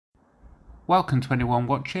Welcome to anyone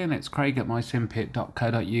watching, it's Craig at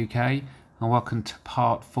mysimpit.co.uk and welcome to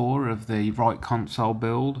part 4 of the right console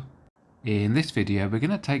build. In this video we're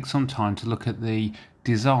going to take some time to look at the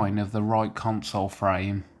design of the right console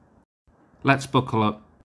frame. Let's buckle up.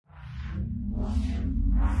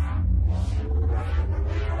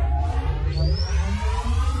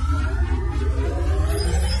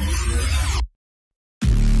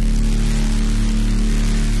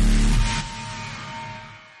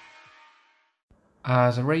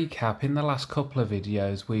 As a recap, in the last couple of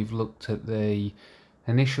videos we've looked at the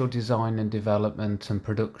initial design and development and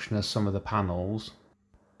production of some of the panels,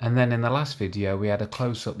 and then in the last video we had a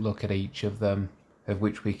close-up look at each of them, of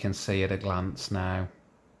which we can see at a glance now.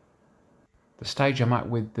 The stage I'm at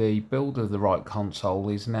with the build of the right console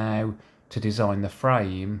is now to design the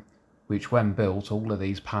frame which, when built, all of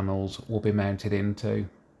these panels will be mounted into.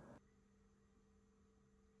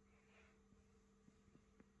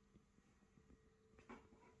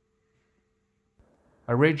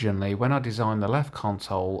 Originally, when I designed the left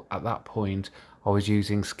console, at that point I was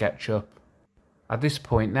using SketchUp. At this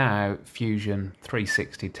point now, Fusion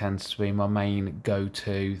 360 tends to be my main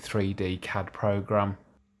go-to 3D CAD program.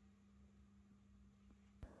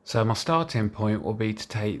 So my starting point will be to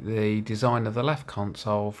take the design of the left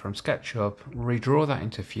console from SketchUp, redraw that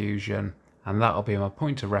into Fusion, and that'll be my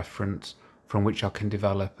point of reference from which I can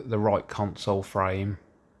develop the right console frame.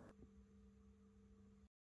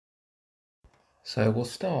 So we'll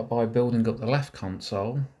start by building up the left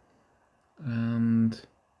console, and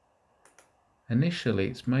initially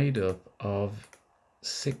it's made up of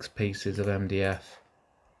 6 pieces of MDF,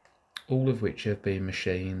 all of which have been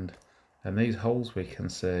machined, and these holes we can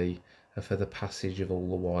see are for the passage of all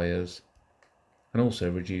the wires and also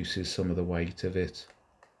reduces some of the weight of it.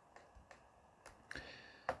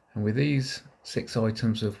 And with these 6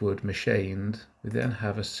 items of wood machined, we then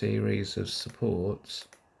have a series of supports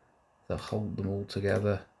that hold them all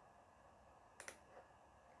together.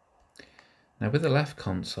 Now with the left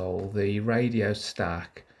console, the radio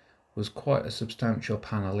stack was quite a substantial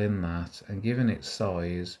panel in that, and given its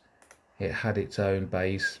size it had its own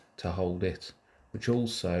base to hold it, which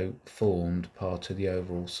also formed part of the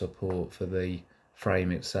overall support for the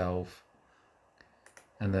frame itself.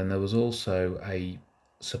 And then there was also a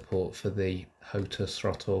support for the HOTUS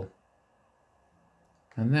throttle.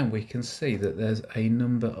 And then we can see that there's a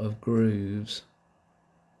number of grooves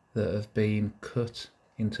that have been cut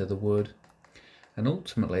into the wood, and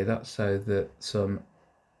ultimately that's so that some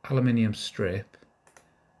aluminium strip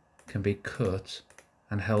can be cut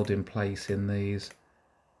and held in place in these,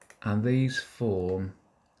 and these form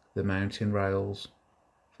the mounting rails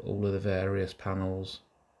for all of the various panels.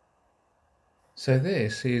 So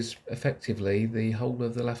this is effectively the whole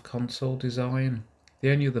of the left console design.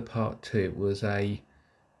 The only other part to it was a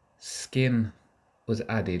skin was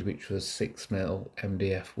added, which was 6mm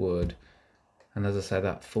MDF wood, and as I say,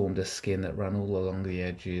 that formed a skin that ran all along the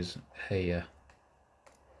edges here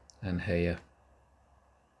and here.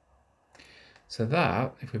 So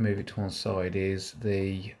that, if we move it to one side, is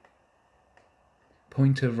the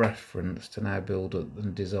point of reference to now build up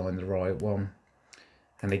and design the right one.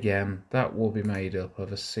 And again, that will be made up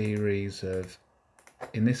of a series of,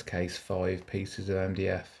 in this case, 5 pieces of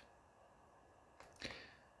MDF.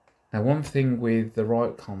 Now one thing with the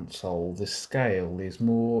right console, the scale is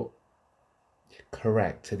more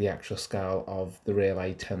correct to the actual scale of the real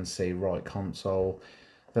A10C right console.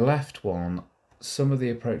 The left one, some of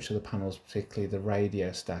the approach to the panels, particularly the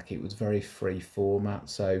radio stack, it was very free format,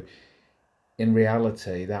 so in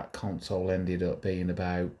reality that console ended up being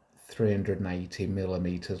about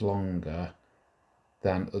 380mm longer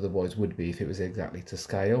than otherwise would be if it was exactly to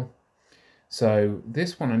scale. So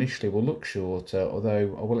this one initially will look shorter,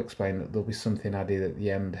 although I will explain that there'll be something added at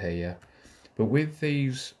the end here. But with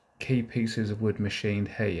these key pieces of wood machined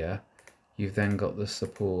here, you've then got the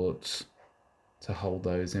supports to hold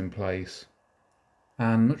those in place.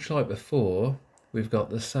 And much like before, we've got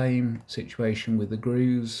the same situation with the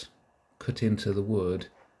grooves cut into the wood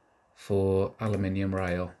for aluminium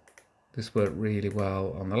rail. This worked really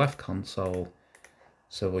well on the left console,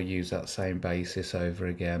 so we'll use that same basis over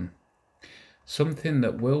again. Something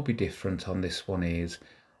that will be different on this one is,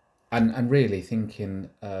 and really thinking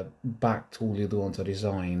back to all the other ones I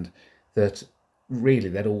designed, that really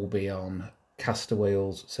they'd all be on caster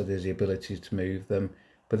wheels, so there's the ability to move them.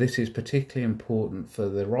 But this is particularly important for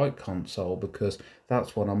the right console because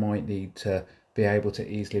that's one I might need to be able to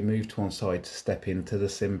easily move to one side to step into the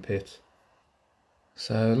Simpit.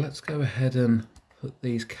 So let's go ahead and put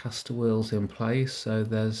these caster wheels in place. So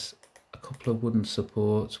there's a couple of wooden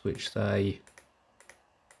supports which they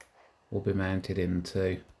will be mounted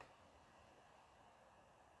into.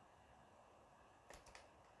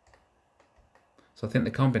 So I think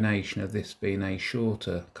the combination of this being a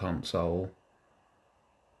shorter console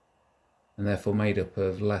and therefore made up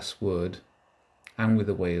of less wood, and with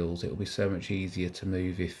the wheels, it will be so much easier to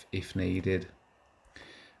move if needed.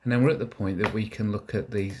 And then we're at the point that we can look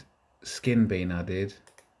at the skin being added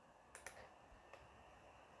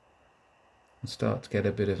and start to get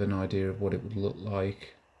a bit of an idea of what it would look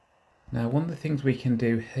like. Now, one of the things we can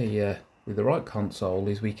do here with the right console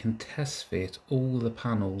is we can test fit all the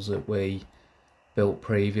panels that we built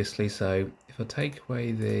previously. So if I take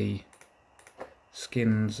away the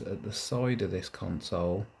skins at the side of this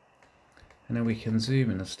console, and then we can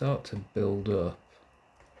zoom in and start to build up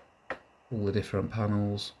all the different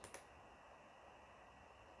panels.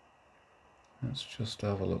 Let's just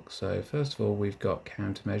have a look. So first of all, we've got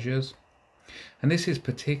countermeasures, and this is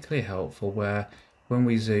particularly helpful where when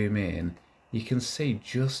we zoom in, you can see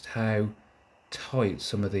just how tight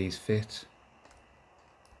some of these fit.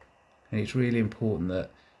 And it's really important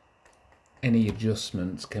that any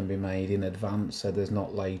adjustments can be made in advance, so there's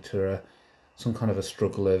not later some kind of a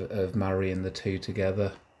struggle of marrying the two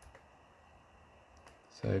together.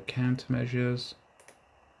 So countermeasures,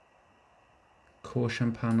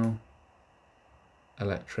 caution panel,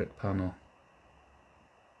 electric panel.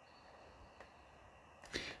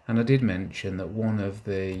 And I did mention that one of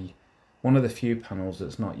the few panels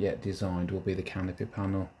that's not yet designed will be the Canopy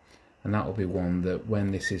Panel, and that will be one that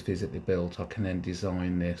when this is physically built I can then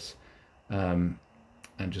design this and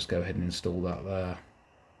just go ahead and install that there.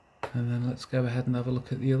 And then let's go ahead and have a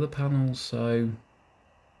look at the other panels. So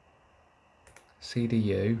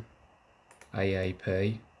CDU,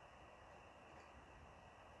 AAP,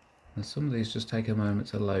 and some of these just take a moment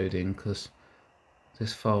to load in because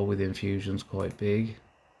this file within Fusion's quite big.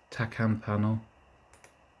 TACAN panel,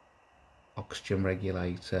 oxygen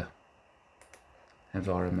regulator,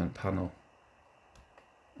 environment panel,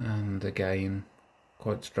 and again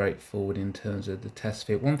quite straightforward in terms of the test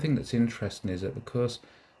fit. One thing that's interesting is that because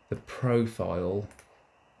the profile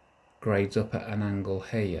grades up at an angle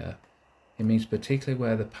here, it means particularly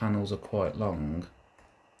where the panels are quite long,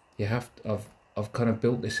 you have to, I've kind of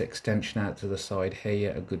built this extension out to the side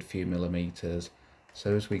here a good few millimeters,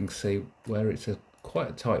 so as we can see where it's quite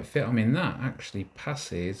a tight fit. I mean, that actually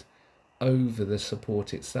passes over the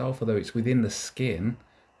support itself, although it's within the skin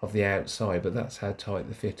of the outside, but that's how tight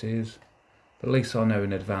the fit is. But at least I know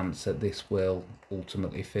in advance that this will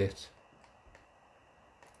ultimately fit.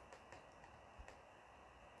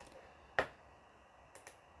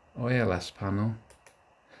 ILS panel,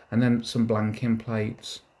 and then some blanking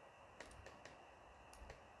plates.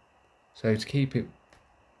 So to keep it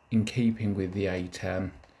in keeping with the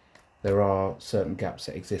A10, there are certain gaps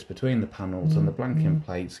that exist between the panels and the blanking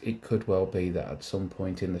plates. It could well be that at some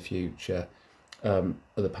point in the future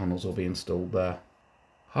other panels will be installed there.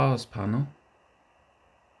 Haas panel,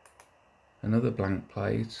 another blank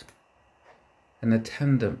plate, an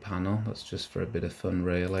attendant panel, that's just for a bit of fun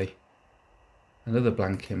really, another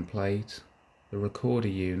blanking plate, the recorder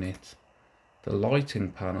unit, the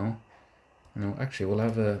lighting panel, and actually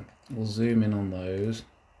we'll zoom in on those.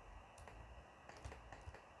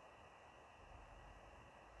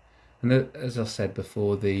 And as I said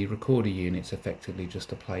before, the recorder unit's effectively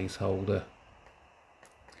just a placeholder.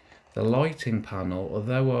 The lighting panel,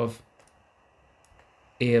 although I've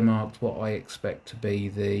earmarked what I expect to be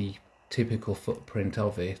the typical footprint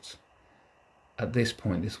of it, at this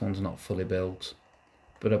point this one's not fully built.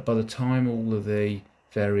 But by the time all of the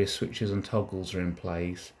various switches and toggles are in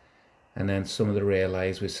place, and then some of the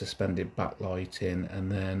relays with suspended backlighting,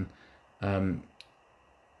 and then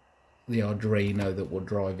the Arduino that will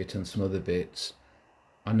drive it and some other bits,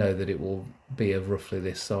 I know that it will be of roughly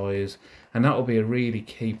this size, and that will be a really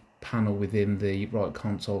key panel within the right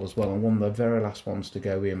console as well, and one of the very last ones to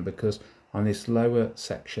go in, because on this lower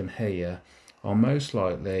section here I'll most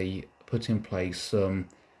likely put in place some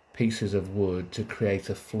pieces of wood to create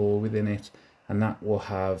a floor within it, and that will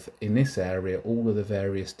have in this area all of the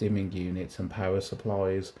various dimming units and power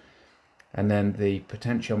supplies, and then the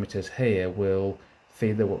potentiometers here will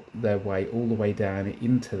feed their way all the way down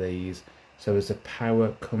into these, so as the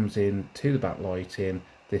power comes in to the backlighting,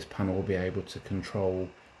 this panel will be able to control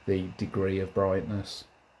the degree of brightness.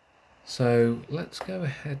 So let's go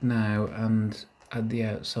ahead now and add the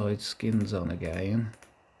outside skins on again,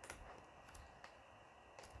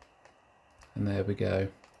 and there we go.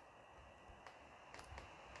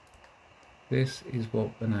 This is what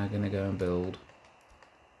we're now going to go and build.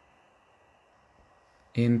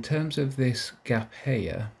 In terms of this gap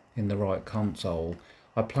here in the right console,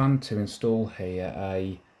 I plan to install here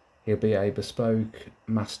it'll be a bespoke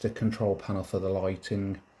master control panel for the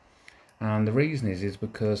lighting, And the reason is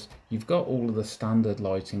because you've got all of the standard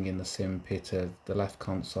lighting in the Simpit of the left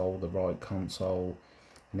console, the right console,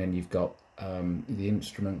 and then you've got the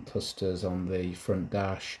instrument clusters on the front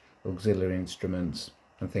dash, auxiliary instruments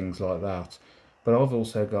and things like that. But I've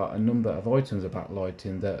also got a number of items of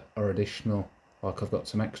backlighting that are additional, like I've got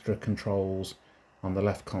some extra controls on the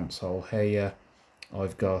left console here.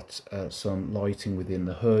 I've got some lighting within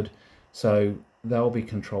the hood, so they'll be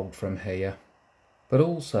controlled from here. But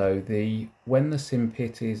also, when the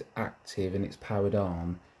Simpit is active and it's powered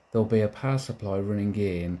on, there'll be a power supply running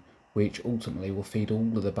in, which ultimately will feed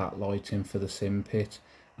all of the backlighting for the Simpit,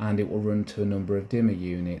 and it will run to a number of dimmer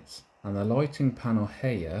units. And the lighting panel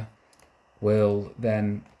here will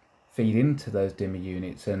then feed into those dimmer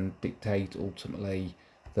units and dictate ultimately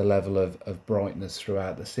the level of brightness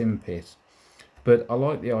throughout the Simpit. But I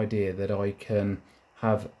like the idea that I can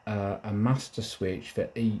have a master switch for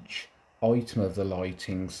each item of the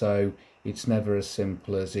lighting, so it's never as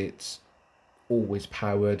simple as it's always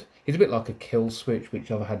powered. It's a bit like a kill switch,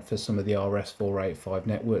 which I've had for some of the RS485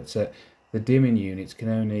 networks, that the dimming units can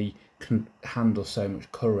only handle so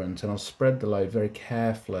much current, and I'll spread the load very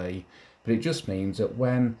carefully, but it just means that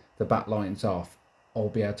when the backlighting's off, I'll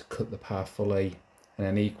be able to cut the power fully, and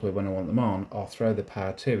then equally when I want them on, I'll throw the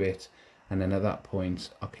power to it, and then at that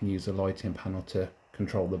point I can use the lighting panel to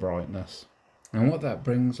control the brightness. And what that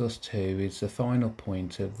brings us to is the final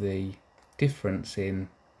point of the difference in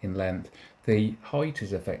length. The height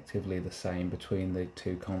is effectively the same between the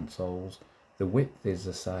two consoles, the width is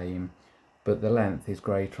the same, but the length is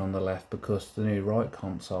greater on the left because the new right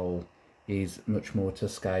console is much more to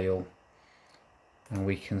scale. And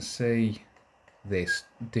we can see this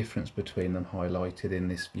difference between them highlighted in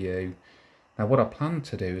this view. Now what I plan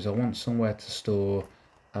to do is I want somewhere to store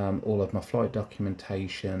all of my flight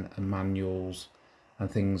documentation and manuals and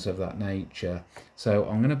things of that nature. So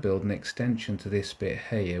I'm going to build an extension to this bit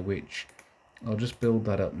here, which I'll just build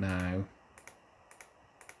that up now.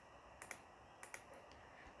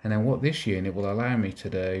 And then what this unit will allow me to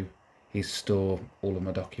do is store all of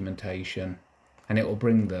my documentation, and it will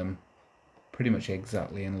bring them pretty much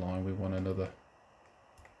exactly in line with one another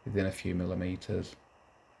within a few millimeters.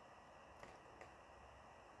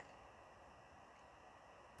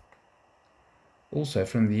 Also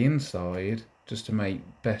from the inside, just to make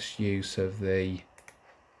best use of the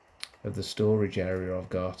storage area I've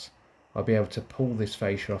got, I'll be able to pull this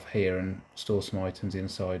fascia off here and store some items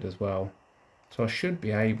inside as well. So I should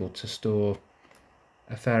be able to store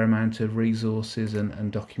a fair amount of resources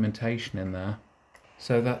and documentation in there.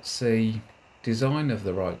 So that's the design of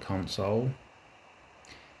the right console.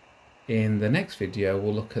 In the next video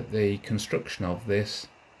we'll look at the construction of this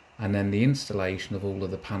and then the installation of all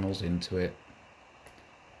of the panels into it.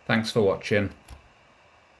 Thanks for watching.